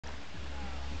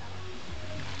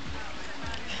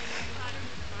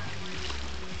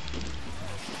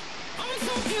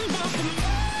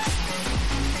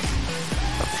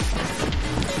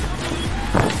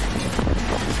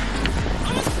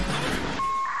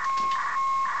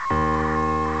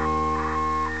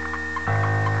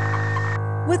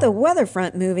With a weather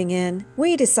front moving in,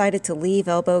 we decided to leave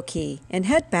Elbow Cay and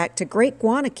head back to Great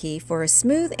Guana Cay for a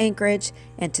smooth anchorage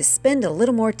and to spend a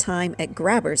little more time at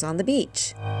Grabbers on the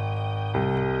beach.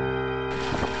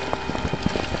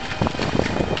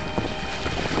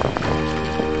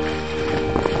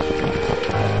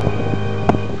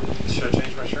 Should I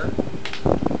change my shirt?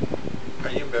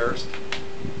 Are you embarrassed?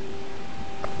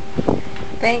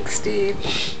 Thanks, Steve.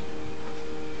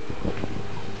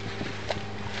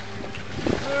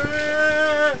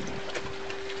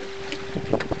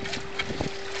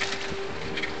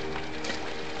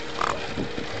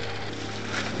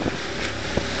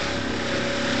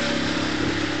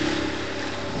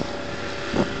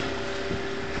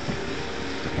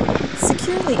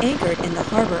 Securely anchored in the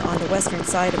harbor on the western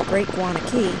side of Great Guana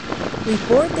Cay, we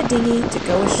board the dinghy to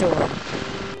go ashore.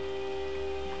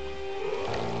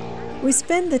 We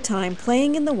spend the time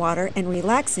playing in the water and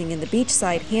relaxing in the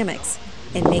beachside hammocks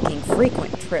and making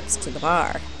frequent trips to the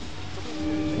bar.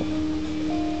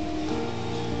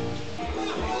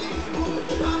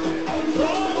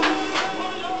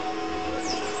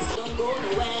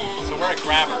 So we're at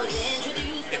Grabbers.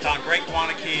 It's on Great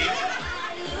Guana Cay.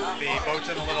 The boat's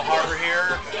in a little harbor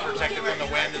here, protected from the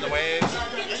wind and the waves.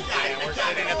 And we're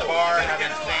sitting at the bar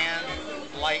having sand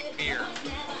light beer.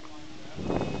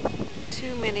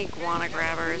 Too many guana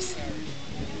grabbers.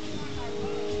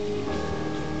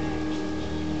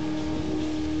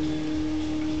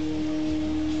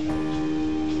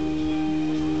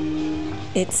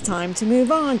 It's time to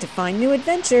move on to find new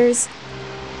adventures.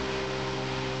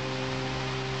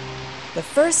 The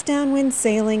first downwind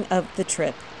sailing of the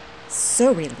trip.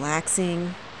 So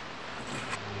relaxing.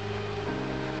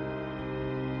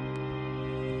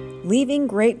 Leaving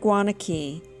Great Guana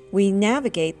Cay, we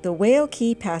navigate the Whale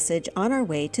Cay passage on our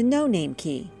way to No-Name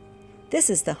Cay. This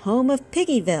is the home of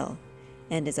Piggyville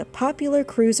and is a popular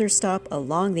cruiser stop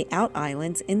along the out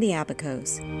islands in the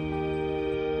Abacos.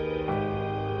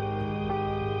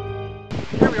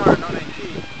 Here we are in No-Name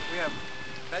Cay. We have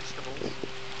vegetables.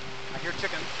 I hear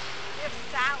chicken. We have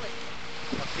salad.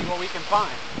 Let's see what we can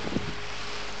find.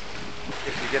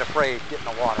 If you get afraid, get in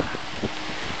the water.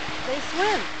 They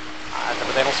swim.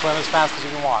 But they don't swim as fast as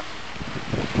you can walk.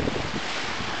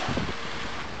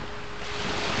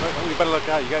 You better look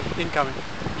out. You got incoming.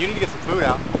 You need to get some food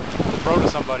out. Throw to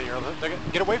somebody or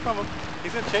get away from him.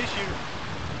 He's going to chase you.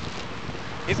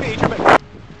 He's going to eat your back.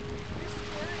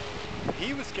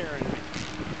 He was scaring me.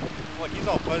 Look, he's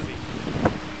all fuzzy.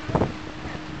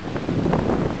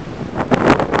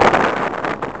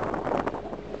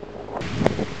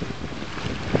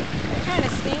 They're kind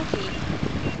of stinky.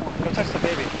 Go touch the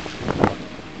baby.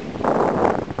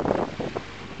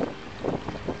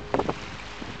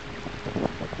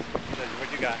 What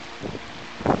you got?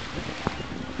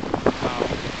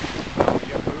 No, you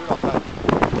got food? I'll touch.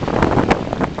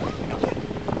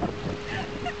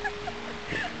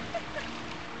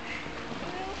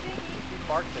 He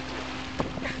barked at you.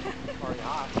 Or he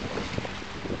hopped.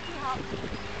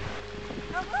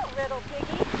 Hello, little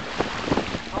piggy.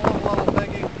 Hello, little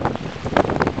piggy.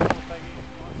 Little piggy.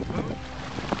 Want some food?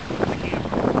 The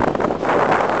camera.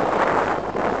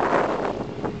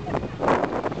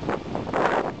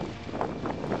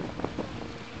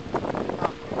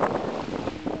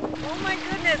 Oh my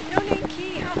goodness, No-Name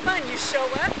Cay, how fun. You show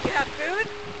up, you have food,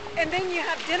 and then you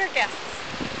have dinner guests.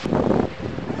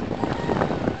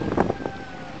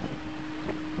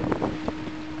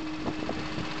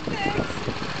 Thanks.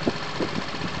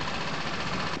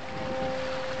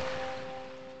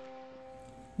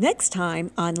 Next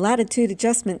time on Latitude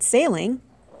Adjustment Sailing.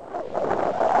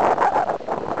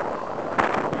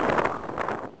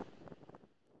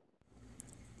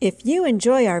 If you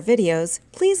enjoy our videos,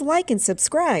 please like and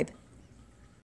subscribe.